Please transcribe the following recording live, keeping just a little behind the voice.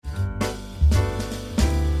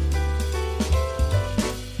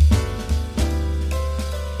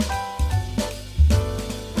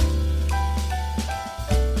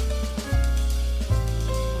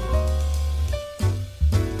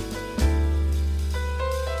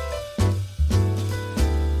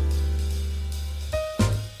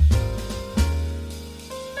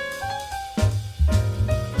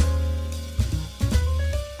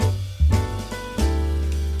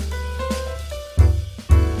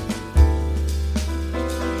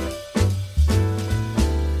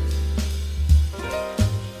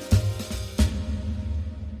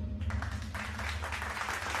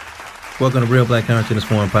Welcome to Real Black Consciousness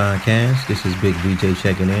Forum Podcast. This is Big VJ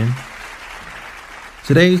checking in.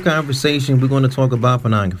 Today's conversation, we're going to talk about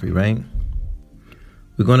pornography, right?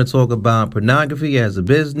 We're going to talk about pornography as a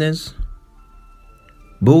business,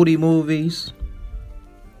 booty movies,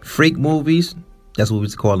 freak movies. That's what we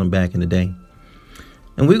used to call them back in the day.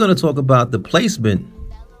 And we're going to talk about the placement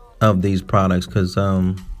of these products because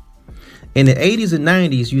in the 80s and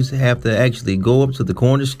 90s, you used to have to actually go up to the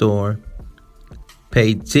corner store,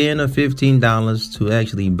 pay $10 or $15 to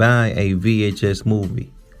actually buy a VHS movie.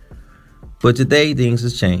 But today things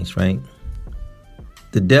has changed, right?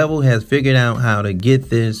 The devil has figured out how to get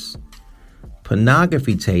this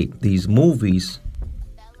pornography tape, these movies,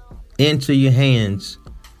 into your hands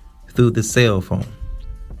through the cell phone.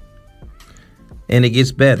 And it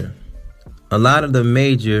gets better. A lot of the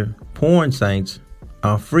major porn sites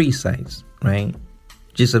are free sites, right?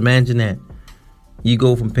 Just imagine that. You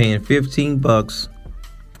go from paying $15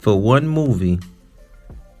 for one movie,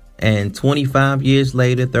 and 25 years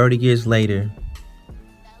later, 30 years later,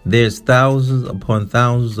 there's thousands upon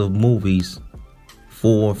thousands of movies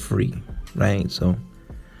for free, right? So,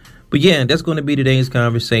 but yeah, that's going to be today's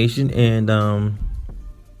conversation. And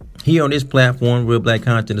here on this platform, Real Black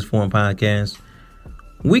Consciousness Forum Podcast,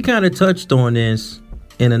 we kind of touched on this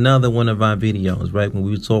in another one of our videos, right? When we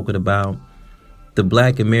were talking about the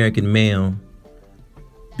Black American male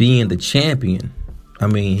being the champion. I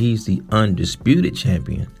mean, he's the undisputed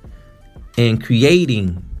champion in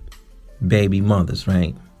creating baby mothers,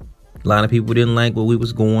 right? A lot of people didn't like where we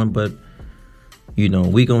was going, but, you know,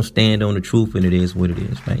 we going to stand on the truth, and it is what it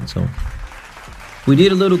is, right? So we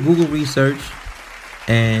did a little Google research,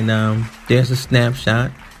 and there's a snapshot.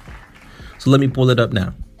 So let me pull it up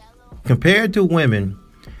now. Compared to women,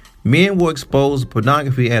 men were exposed to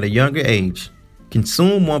pornography at a younger age,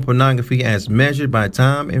 consume more pornography as measured by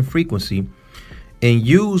time and frequency, and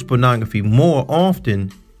use pornography more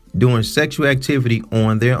often during sexual activity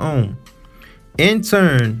on their own. In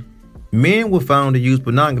turn, men were found to use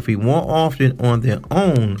pornography more often on their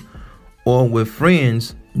own or with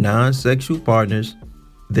friends, non-sexual partners,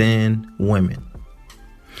 than women.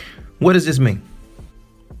 What does this mean?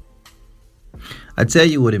 I tell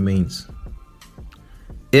you what it means.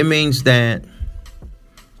 It means that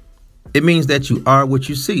you are what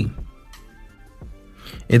you see.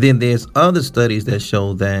 And then there's other studies that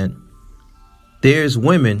show that there's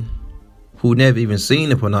women who never even seen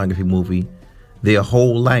a pornography movie their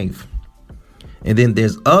whole life. And then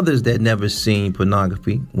there's others that never seen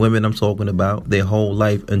pornography, women I'm talking about, their whole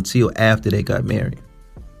life until after they got married.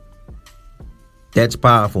 That's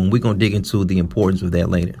powerful, and we're going to dig into the importance of that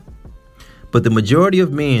later. But the majority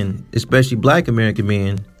of men, especially Black American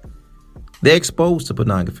men, they're exposed to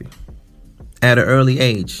pornography at an early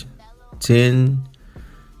age, 10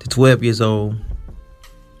 to 12 years old.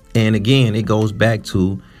 And again, it goes back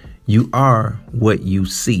to you are what you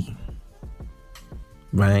see,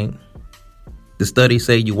 right? The studies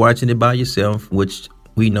say you're watching it by yourself, which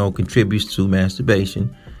we know contributes to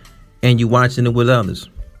masturbation, and you're watching it with others.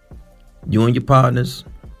 You and your partners,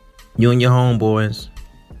 you and your homeboys,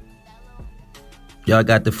 y'all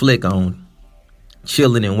got the flick on,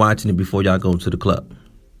 chilling and watching it before y'all go to the club.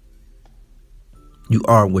 You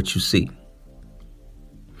are what you see.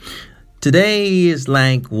 Today is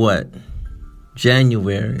like what?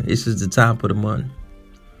 January. This is the top of the month.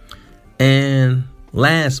 And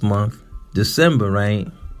last month, December, right?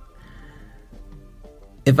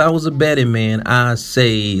 If I was a betting man, I'd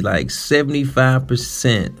say like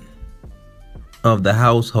 75% of the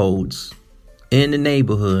households in the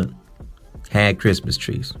neighborhood had Christmas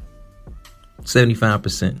trees.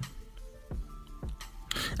 75%.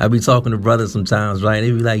 I be talking to brothers sometimes, right?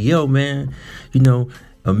 They be like, yo, man, you know,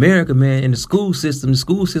 America, man, in the school system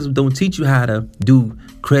don't teach you how to do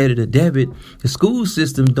credit or debit. The school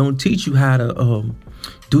system don't teach you how to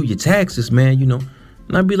do your taxes, man, you know.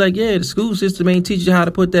 And I'd be like, yeah, the school system ain't teach you how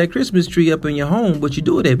to put that Christmas tree up in your home, but you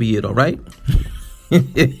do it every year, though, right? They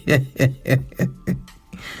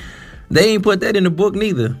ain't put that in the book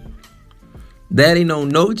neither. That ain't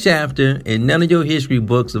no chapter in none of your history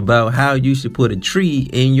books about how you should put a tree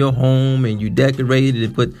in your home and you decorate it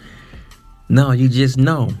and put... No, you just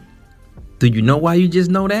know. Do you know why you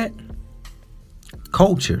just know that?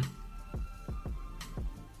 Culture.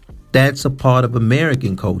 That's a part of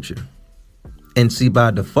American culture. And see,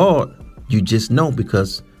 by default, you just know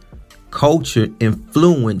because culture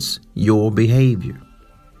influences your behavior.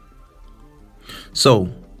 So,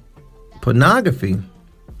 pornography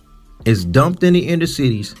is dumped in the inner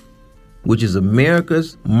cities, which is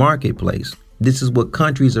America's marketplace. This is what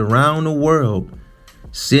countries around the world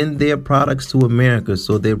send their products to America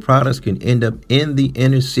so their products can end up in the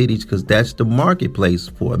inner cities, because that's the marketplace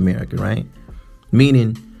for America, right?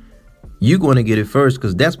 Meaning you're going to get it first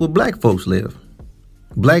because that's where black folks live.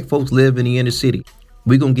 Black folks live in the inner city.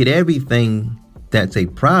 We're going to get everything that's a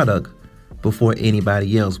product before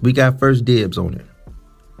anybody else. We got first dibs on it.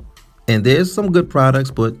 And there's some good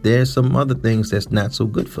products, but there's some other things that's not so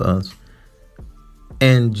good for us.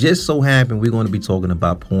 And just so happen we're going to be talking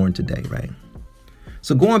about porn today, right?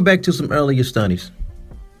 So going back to some earlier studies,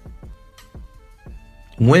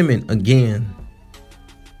 women, again,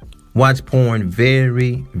 watch porn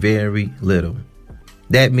very, very little.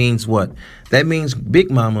 That means what? That means Big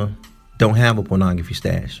Mama don't have a pornography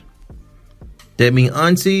stash. That means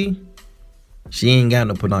Auntie, she ain't got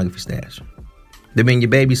no pornography stash. That means your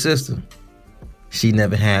baby sister, she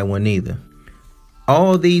never had one either.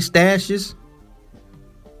 All these stashes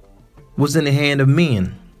was in the hand of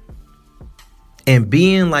men. And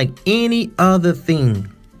being like any other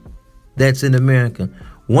thing that's in America,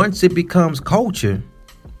 once it becomes culture,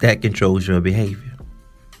 that controls your behavior.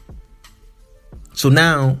 So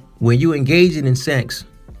now, when you engaging in sex,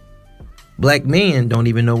 black men don't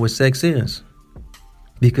even know what sex is.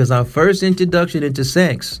 Because our first introduction into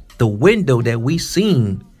sex, the window that we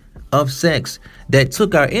seen of sex that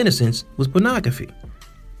took our innocence, was pornography.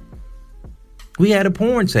 We had a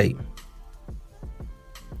porn tape.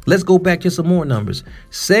 Let's go back to some more numbers.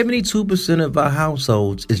 72% of our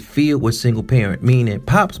households is filled with single parent, meaning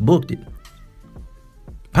Pops booked it.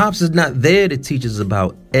 Pops is not there to teach us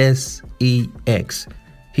about sex.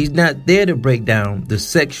 He's not there to break down the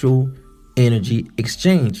sexual energy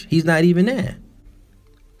exchange. He's not even there.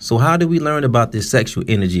 So how do we learn about this sexual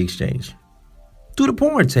energy exchange? Through the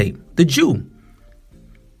porn tape, the Jew.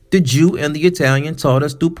 The Jew and the Italian taught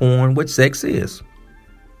us through porn what sex is.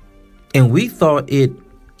 And we thought it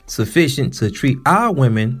sufficient to treat our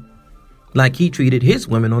women like he treated his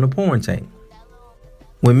women on the porn tape.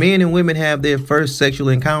 When men and women have their first sexual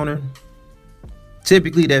encounter,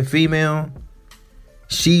 typically that female,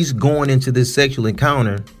 she's going into this sexual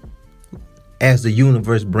encounter as the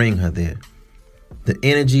universe bring her there. The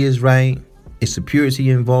energy is right. It's some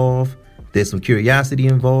purity involved. There's some curiosity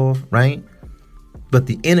involved, right? But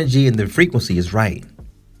the energy and the frequency is right.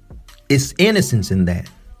 It's innocence in that.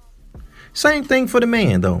 Same thing for the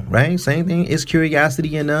man, though, right? Same thing. It's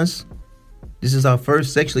curiosity in us. This is our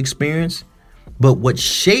first sexual experience. But what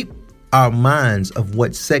shaped our minds of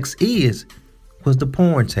what sex is was the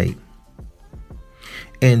porn tape.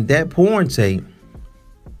 And that porn tape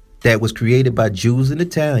that was created by Jews and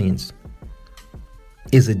Italians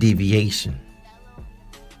is a deviation.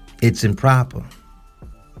 It's improper.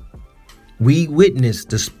 We witnessed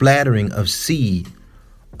the splattering of seed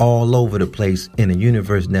all over the place, and the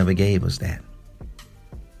universe never gave us that.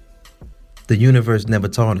 The universe never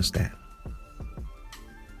taught us that.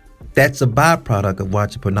 That's a byproduct of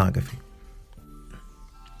watching pornography.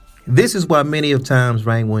 This is why many of times,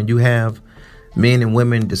 right, when you have men and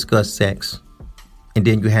women discuss sex, and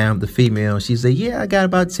then you have the female, she say, yeah, I got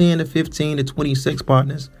about 10 to 15 to 26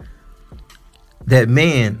 partners. That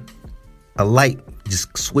man, a light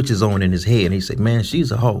just switches on in his head, and he said, man, she's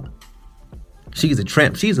a hoe. She's a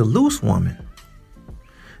tramp. She's a loose woman.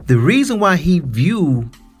 The reason why he viewed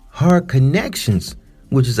her connections,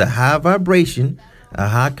 which is a high vibration, a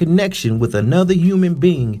high connection with another human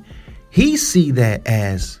being, he see that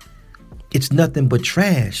as it's nothing but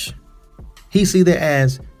trash. He see that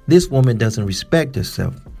as this woman doesn't respect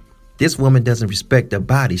herself. This woman doesn't respect her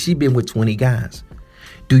body. She been with 20 guys.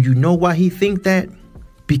 Do you know why he think that?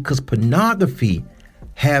 Because pornography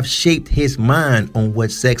have shaped his mind on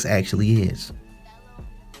what sex actually is.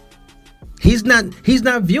 He's not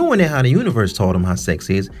viewing it how the universe taught him how sex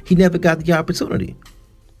is. He never got the opportunity.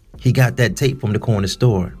 He got that tape from the corner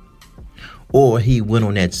store. Or he went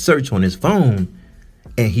on that search on his phone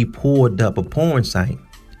and he pulled up a porn site.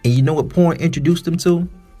 And you know what porn introduced him to?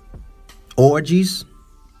 Orgies,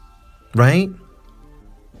 right?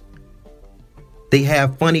 They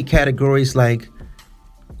have funny categories like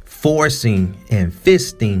forcing and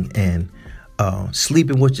fisting and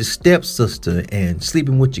sleeping with your stepsister and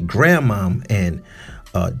sleeping with your grandma and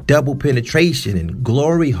double penetration and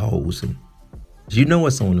glory holes. And you know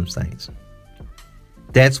what's on them sites.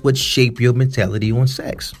 That's what shaped your mentality on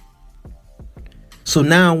sex. So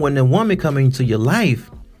now when the woman coming into your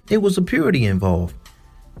life, it was a purity involved.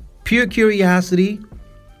 Pure curiosity,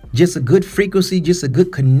 just a good frequency, just a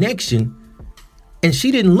good connection. And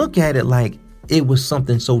she didn't look at it like it was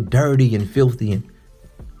something so dirty and filthy. And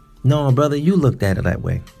no, brother, you looked at it that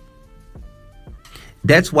way.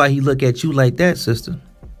 That's why he look at you like that, sister.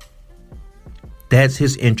 That's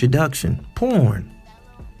his introduction. Porn.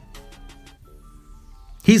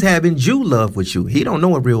 He's having Jew love with you. He don't know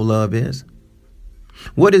what real love is.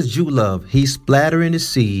 What is Jew love? He's splattering the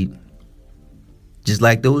seed, just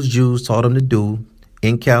like those Jews taught him to do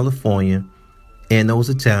in California, and those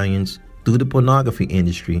Italians through the pornography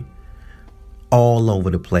industry all over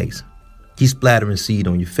the place. He's splattering seed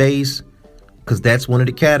on your face, because that's one of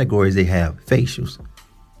the categories they have, facials.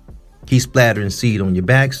 He's splattering seed on your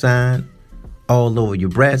backside, all over your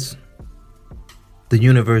breasts. The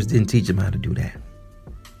universe didn't teach him how to do that.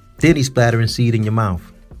 Then he's splattering seed in your mouth.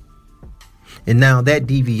 And now that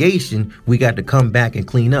deviation, we got to come back and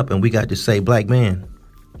clean up, and we got to say, black man,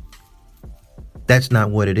 that's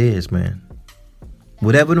not what it is, man.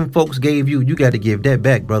 Whatever them folks gave you, you got to give that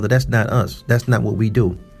back, brother. That's not us. That's not what we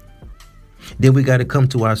do. Then we got to come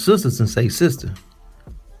to our sisters and say, sister,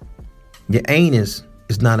 your anus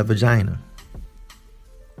is not a vagina.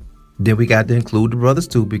 Then we got to include the brothers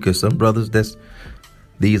too, because some brothers,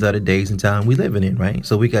 these are the days and time we living in, right?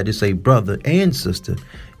 So we got to say, brother and sister,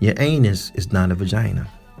 your anus is not a vagina.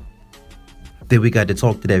 Then we got to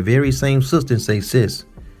talk to that very same sister and say, sis,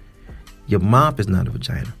 your mouth is not a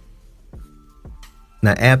vagina.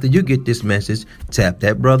 Now, after you get this message, tap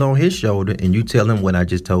that brother on his shoulder and you tell him what I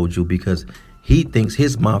just told you, because he thinks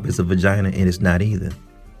his mouth is a vagina and it's not either.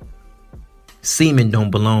 Semen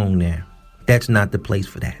don't belong there. That's not the place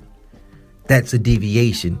for that. That's a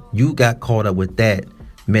deviation. You got caught up with that,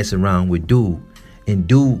 messing around with dude, and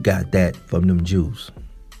dude got that from them Jews.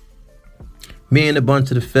 Me and a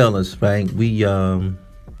bunch of the fellas, right? We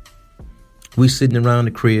sitting around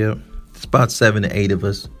the crib. It's about 7 to 8 of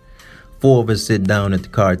us. 4 of us sit down at the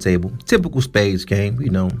card table. Typical spades game,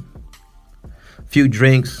 you know. A few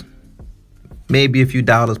drinks, maybe a few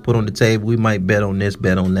dollars put on the table. We might bet on this,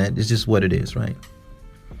 bet on that. It's just what it is, right?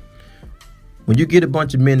 When you get a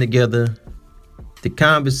bunch of men together, the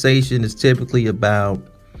conversation is typically about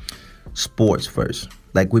sports first.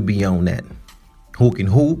 Like we be on that. Who can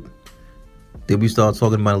hoop? Then we start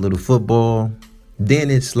talking about a little football.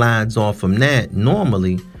 Then it slides off from that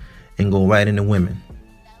normally and go right into women.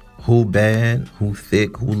 Who bad, who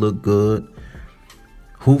thick, who look good,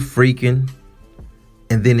 who freaking,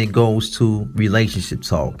 and then it goes to relationship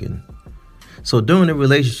talking. So during the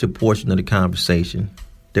relationship portion of the conversation,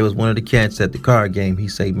 there was one of the cats at the card game. He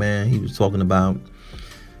said, man, he was talking about,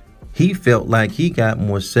 he felt like he got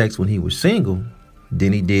more sex when he was single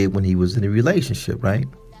than he did when he was in a relationship, right?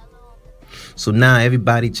 So now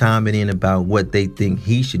everybody chiming in about what they think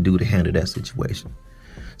he should do to handle that situation.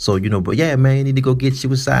 So, you know, but yeah, man, you need to go get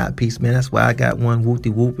you a side piece, man. That's why I got one,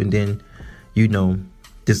 whoop-de-whoop. And then, you know,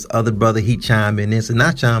 this other brother, he chimed in this. And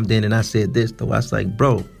I chimed in and I said this, though. I was like,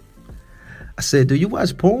 bro, I said, do you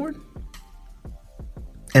watch porn?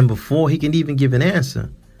 And before he can even give an answer,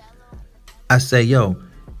 I say, yo,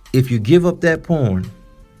 if you give up that porn,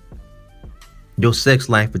 your sex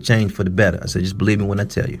life will change for the better. I said, just believe me when I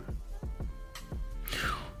tell you.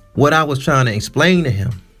 What I was trying to explain to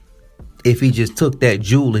him, if he just took that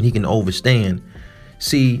jewel and he can overstand.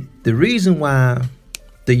 See, the reason why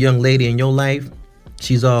the young lady in your life,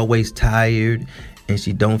 she's always tired and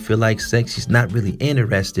she don't feel like sex, she's not really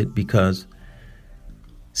interested because,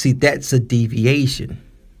 see, that's a deviation.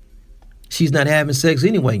 She's not having sex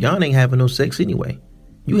anyway. Y'all ain't having no sex anyway.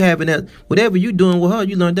 You having that, whatever you doing with her,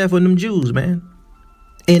 you learned that from them Jews, man.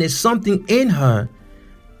 And it's something in her,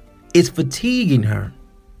 it's fatiguing her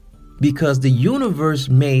because the universe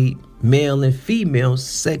made male and female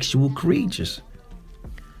sexual creatures.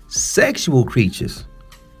 Sexual creatures.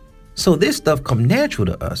 So this stuff come natural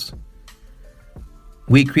to us.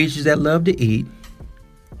 We creatures that love to eat.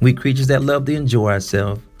 We creatures that love to enjoy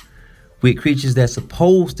ourselves. We creatures that's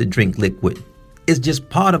supposed to drink liquid. It's just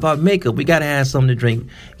part of our makeup. We got to have something to drink.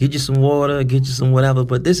 Get you some water, get you some whatever.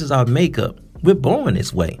 But this is our makeup. We're born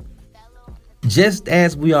this way. Just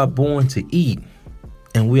as we are born to eat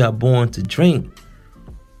and we are born to drink,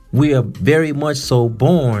 we are very much so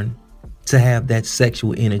born to have that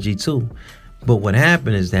sexual energy too. But what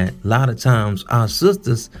happened is that a lot of times our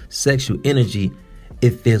sisters' sexual energy, it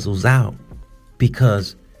fizzles out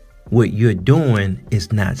because what you're doing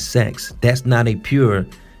is not sex. That's not a pure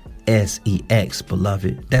sex,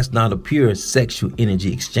 beloved. That's not a pure sexual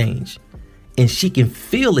energy exchange. And she can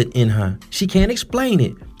feel it in her. She can't explain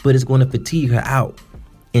it, but it's going to fatigue her out.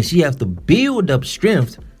 And she has to build up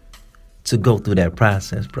strength to go through that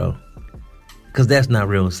process, bro. Because that's not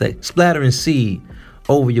real sex. Splattering seed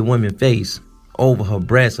over your woman's face, over her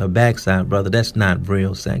breast, her backside, brother, that's not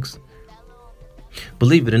real sex.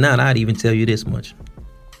 Believe it or not, I'd even tell you this much.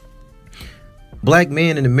 Black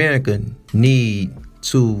men in America need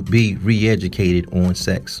to be re-educated on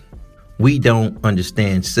sex. We don't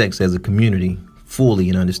understand sex as a community fully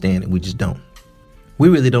and understand it. We just don't. We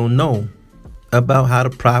really don't know about how to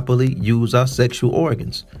properly use our sexual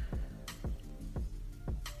organs.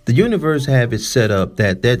 The universe have it set up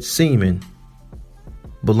that semen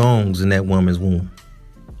belongs in that woman's womb.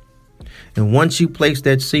 And once you place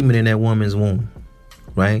that semen in that woman's womb,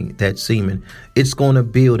 right, that semen, it's going to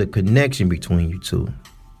build a connection between you two.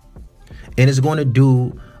 And it's going to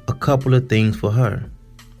do a couple of things for her.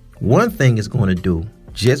 One thing it's going to do,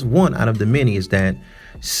 just one out of the many, is that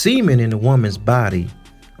semen in a woman's body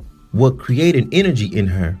will create an energy in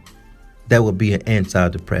her that will be an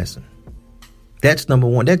antidepressant. That's number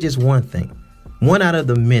one. That's just one thing. One out of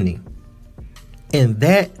the many. And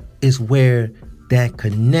that is where that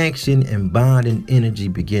connection and bonding energy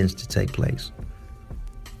begins to take place.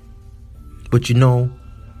 But you know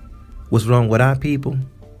what's wrong with our people?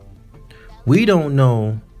 We don't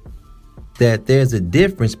know that there's a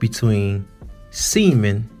difference between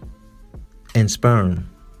semen and sperm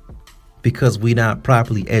because we're not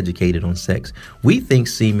properly educated on sex. We think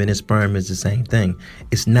semen and sperm is the same thing.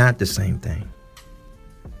 It's not the same thing.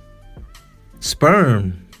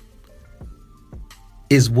 Sperm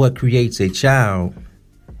is what creates a child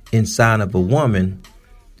inside of a woman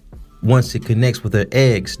once it connects with her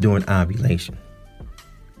eggs during ovulation.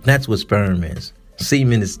 That's what sperm is.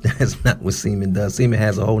 That's not what semen does. Semen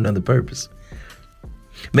has a whole nother purpose.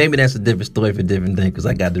 Maybe that's a different story for a different thing, because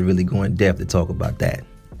I got to really go in depth to talk about that.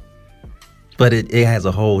 But it has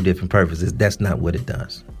a whole different purpose. That's not what it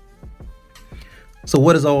does. So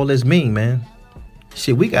what does all this mean, man?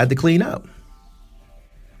 Shit, we got to clean up.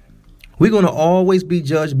 We're going to always be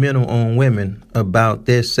judgmental on women about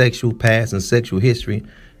their sexual past and sexual history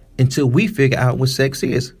until we figure out what sex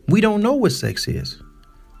is. We don't know what sex is.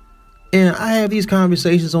 And I have these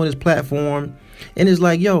conversations on this platform, and it's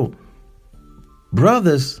like, yo,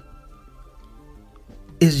 brothers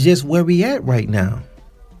is just where we at right now.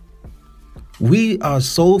 We are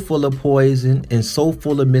so full of poison and so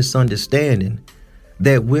full of misunderstanding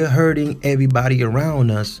that we're hurting everybody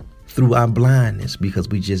around us through our blindness because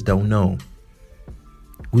we just don't know.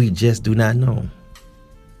 We just do not know.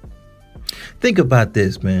 Think about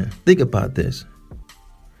this, man. Think about this.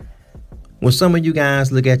 When some of you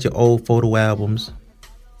guys look at your old photo albums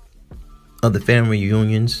of the family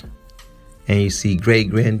reunions and you see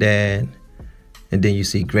great-granddad, and then you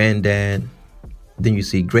see granddad, then you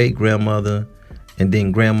see great-grandmother, and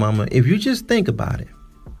then grandmama, if you just think about it,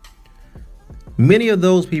 many of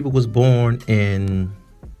those people was born in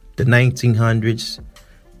the 1900s,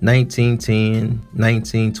 1910,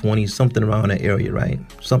 1920, something around that area, right?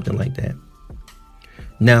 Something like that.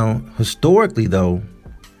 Now, historically, though,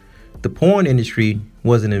 the porn industry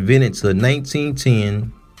wasn't invented till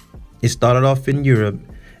 1910. It started off in Europe,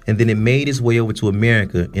 and then it made its way over to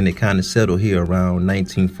America, and it kind of settled here around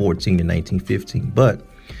 1914 to 1915. But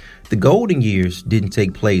the golden years didn't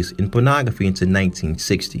take place in pornography until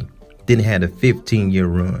 1960. Then it had a 15-year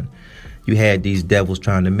run. You had these devils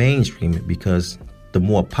trying to mainstream it because the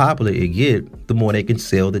more popular it get, the more they can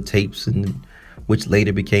sell the tapes, and which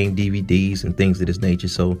later became DVDs and things of this nature.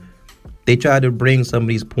 So they tried to bring some of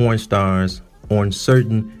these porn stars on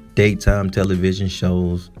certain daytime television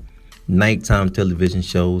shows, nighttime television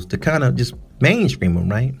shows, to kind of just mainstream them,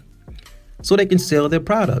 right? So they can sell their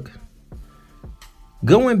product.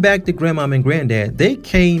 Going back to grandmom and granddad, they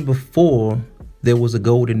came before there was a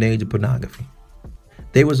golden age of pornography.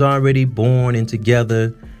 They was already born and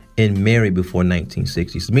together and married before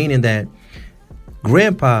 1960s, meaning that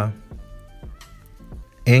grandpa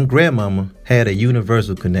and grandmama had a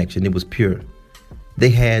universal connection. It was pure. They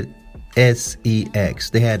had sex.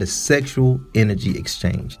 They had a sexual energy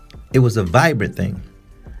exchange. It was a vibrant thing.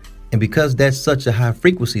 And because that's such a high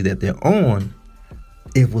frequency that they're on,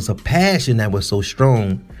 it was a passion that was so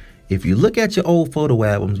strong. If you look at your old photo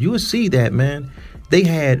albums, you will see that, man, they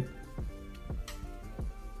had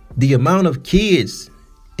the amount of kids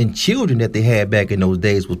and children that they had back in those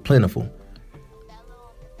days was plentiful.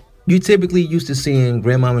 You typically used to seeing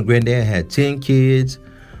grandmom and granddad had 10 kids,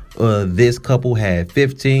 or this couple had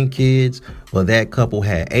 15 kids, or that couple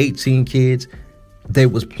had 18 kids. They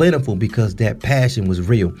was plentiful because that passion was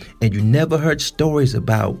real. And you never heard stories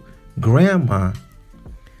about grandma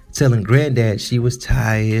telling granddad she was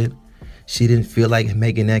tired, she didn't feel like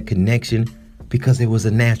making that connection, because it was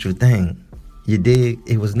a natural thing. You dig?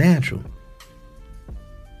 It was natural.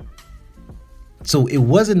 So it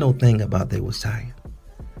wasn't no thing about they was tired.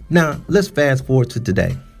 Now, let's fast forward to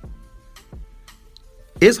today.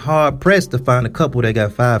 It's hard pressed to find a couple that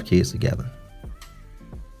got 5 kids together.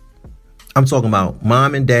 I'm talking about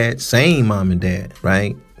mom and dad, same mom and dad,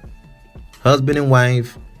 right? Husband and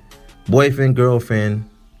wife, boyfriend, girlfriend,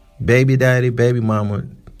 baby daddy, baby mama,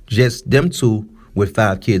 just them two with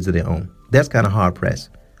 5 kids of their own. That's kind of hard pressed.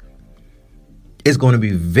 It's going to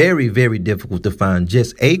be very, very difficult to find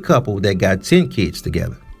just a couple that got 10 kids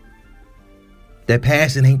together. That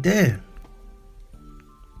passion ain't there.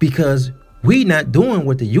 Because we not doing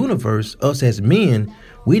what the universe, us as men,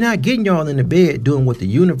 we not getting y'all in the bed doing what the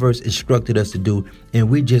universe instructed us to do. And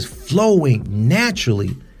we just flowing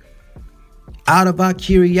naturally out of our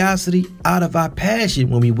curiosity, out of our passion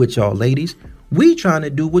when we with y'all ladies. We trying to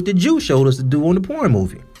do what the Jew showed us to do on the porn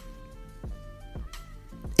movie.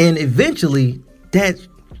 And eventually, that's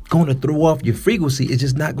going to throw off your frequency. It's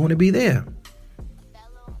just not going to be there.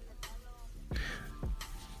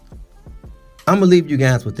 I'm going to leave you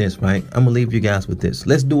guys with this, right?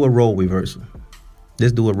 Let's do a role reversal.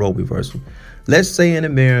 Let's say in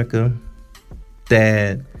America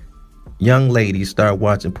that young ladies start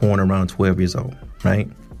watching porn around 12 years old, right?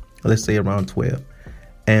 Let's say around 12.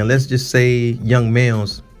 And let's just say young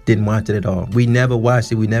males didn't watch it at all. We never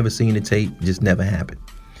watched it. We never seen the tape. It just never happened.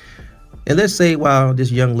 And let's say while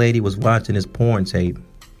this young lady was watching this porn tape,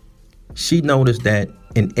 she noticed that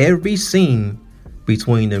in every scene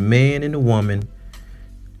between the man and the woman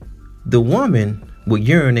would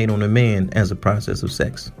urinate on the man as a process of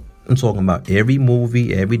sex. I'm talking about every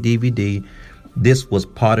movie, every DVD. This was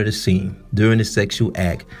part of the scene. During the sexual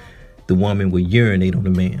act, the woman would urinate on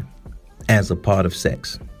the man as a part of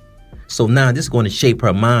sex. So now this is going to shape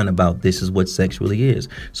her mind about this is what sex really is.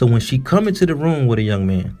 So when she come into the room with a young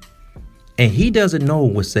man, and he doesn't know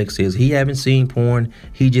what sex is. He haven't seen porn.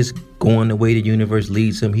 He just going the way the universe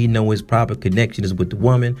leads him. He know his proper connection is with the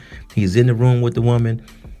woman. He's in the room with the woman.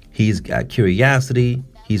 He's got curiosity.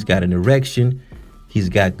 He's got an erection. He's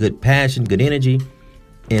got good passion, good energy.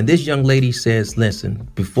 And this young lady says, listen,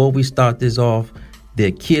 before we start this off,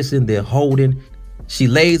 they're kissing, they're holding. She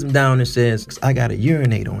lays him down and says, I got to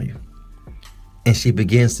urinate on you. And she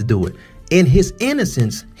begins to do it. In his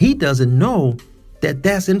innocence, he doesn't know that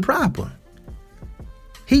that's improper.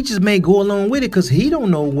 He just may go along with it because he don't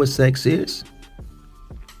know what sex is.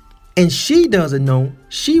 And she doesn't know.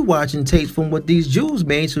 She watching tapes from what these Jews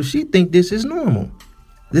made, so she think this is normal.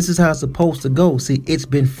 This is how it's supposed to go. See, it's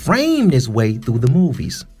been framed this way through the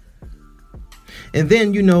movies. And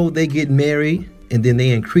then, they get married, and then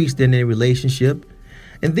they increase in their relationship.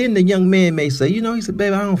 And then the young man may say, he said,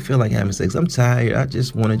 baby, I don't feel like having sex. I'm tired. I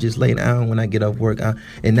just want to just lay down when I get off work.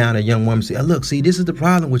 And now the young woman say, look, see, this is the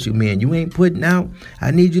problem with you, man. You ain't putting out.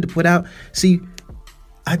 I need you to put out. See,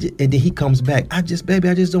 and then he comes back. Baby,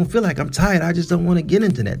 I just don't feel like I'm tired. I just don't want to get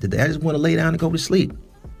into that today. I just want to lay down and go to sleep.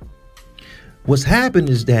 What's happened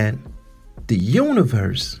is that the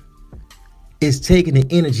universe is taking the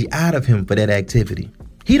energy out of him for that activity.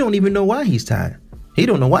 He don't even know why he's tired. He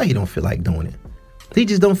don't know why he don't feel like doing it. He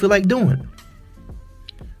just don't feel like doing it.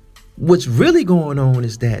 What's really going on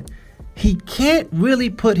is that he can't really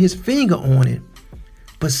put his finger on it,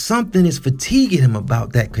 but something is fatiguing him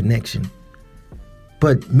about that connection.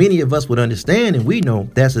 But many of us would understand, and we know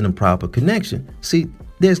that's an improper connection. See,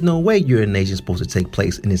 there's no way urination is supposed to take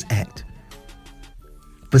place in this act.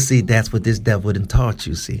 But see, that's what this devil done taught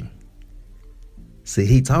you, see. See,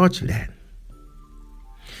 he taught you that.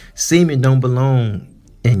 Semen don't belong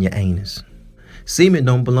in your anus. Semen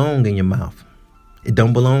don't belong in your mouth. It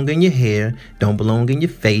don't belong in your hair, don't belong in your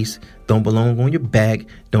face, don't belong on your back,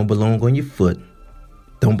 don't belong on your foot,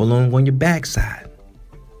 don't belong on your backside.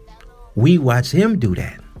 We watch him do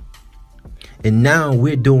that. And now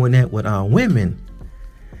we're doing that with our women.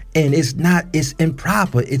 And it's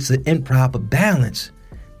improper. It's an improper balance.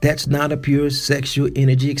 That's not a pure sexual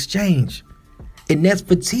energy exchange. And that's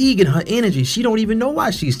fatiguing her energy. She don't even know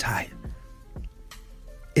why she's tired.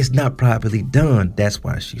 It's not properly done. That's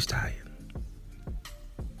why she's tired.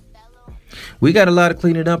 We got a lot of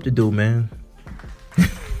cleaning up to do, man.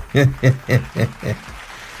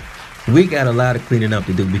 We got a lot of cleaning up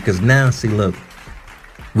to do because now, see, look,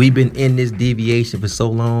 we've been in this deviation for so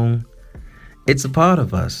long. It's a part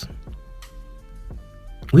of us.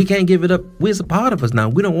 We can't give it up. It's a part of us now.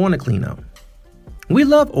 We don't want to clean up. We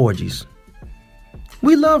love orgies.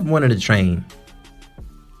 We love running the train.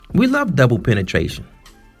 We love double penetration,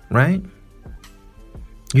 right?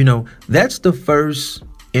 That's the first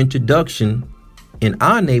introduction in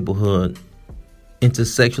our neighborhood into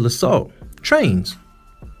sexual assault. Trains.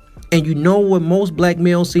 And you know what most black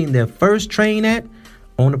males seen their first train at?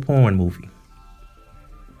 On a porn movie.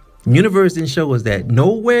 The universe didn't show us that.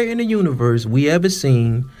 Nowhere in the universe we ever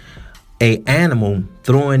seen a animal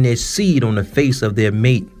throwing their seed on the face of their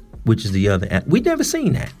mate, which is the other animal. We never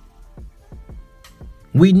seen that.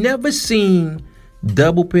 We never seen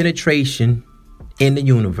double penetration in the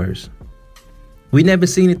universe. We never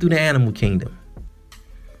seen it through the animal kingdom.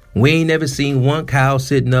 We ain't never seen one cow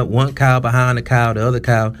sitting up, one cow behind the cow, the other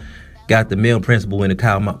cow got the male principal in the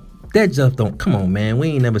cow mouth. That just don't, come on, man. We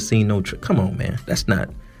ain't never seen no, come on, man. That's not,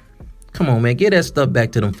 come on, man. Get that stuff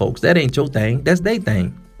back to them folks. That ain't your thing. That's their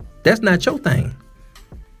thing. That's not your thing.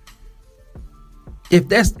 If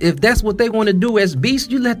that's what they want to do as beasts,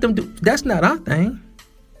 you let them do. That's not our thing.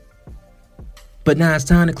 But now it's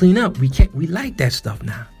time to clean up. We like that stuff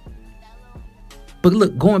now. But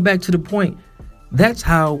look, going back to the point, that's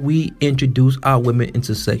how we introduce our women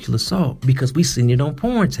into sexual assault, because we seen it on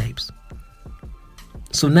porn tapes.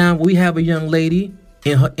 So now we have a young lady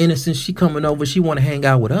in her innocence. She coming over. She want to hang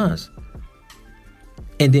out with us.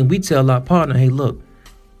 And then we tell our partner, hey, look,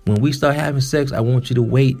 when we start having sex, I want you to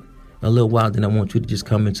wait a little while. Then I want you to just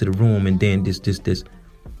come into the room and then this.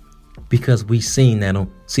 Because we seen that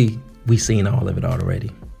we seen all of it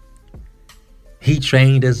already. He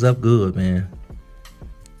trained us up good, man.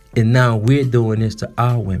 And now we're doing this to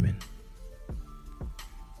our women.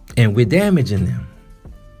 And we're damaging them.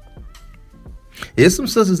 There's some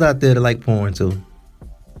sisters out there that like porn too.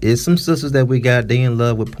 There's some sisters that we got, they in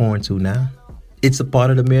love with porn too now. It's a part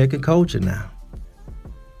of the American culture now.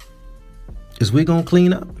 Is we gonna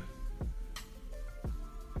clean up?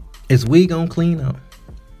 Is we gonna clean up?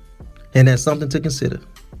 And that's something to consider.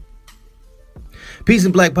 Peace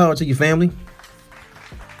and black power to your family.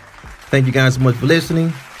 Thank you guys so much for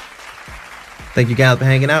listening. Thank you guys for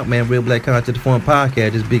hanging out, man. Real Black Content Forum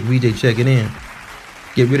Podcast. This Big VJ checking in.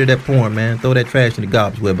 Get rid of that porn, man. Throw that trash in the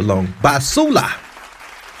garbage where it belongs. Basula.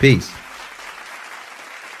 Peace.